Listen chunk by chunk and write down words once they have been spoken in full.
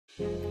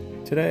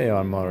Today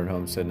on Modern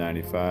Homestead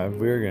 95,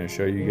 we are going to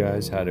show you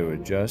guys how to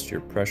adjust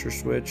your pressure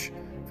switch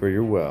for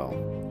your well.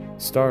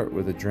 Start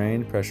with a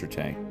drained pressure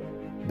tank,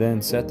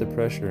 then set the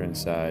pressure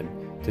inside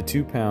to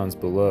 2 pounds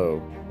below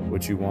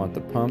what you want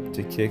the pump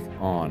to kick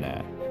on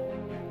at.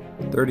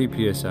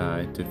 30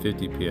 psi to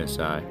 50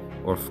 psi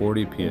or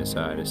 40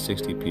 psi to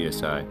 60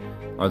 psi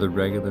are the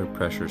regular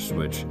pressure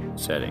switch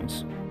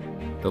settings.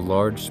 The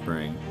large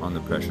spring on the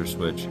pressure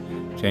switch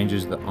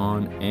changes the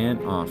on and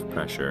off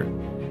pressure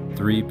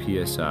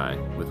 3 psi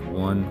with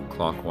 1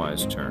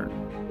 clockwise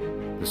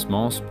turn. The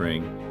small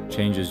spring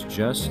changes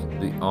just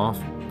the off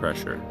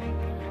pressure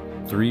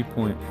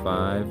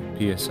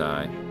 3.5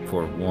 psi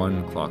for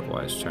 1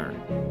 clockwise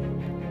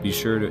turn. Be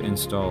sure to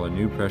install a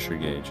new pressure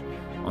gauge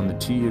on the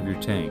T of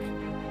your tank.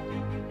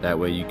 That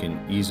way you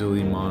can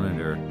easily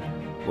monitor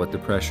what the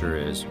pressure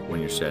is when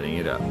you're setting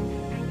it up.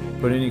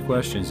 Put any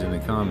questions in the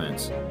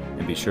comments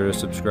and be sure to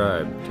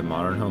subscribe to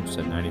Modern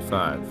Homestead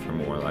 95 for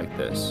more like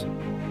this.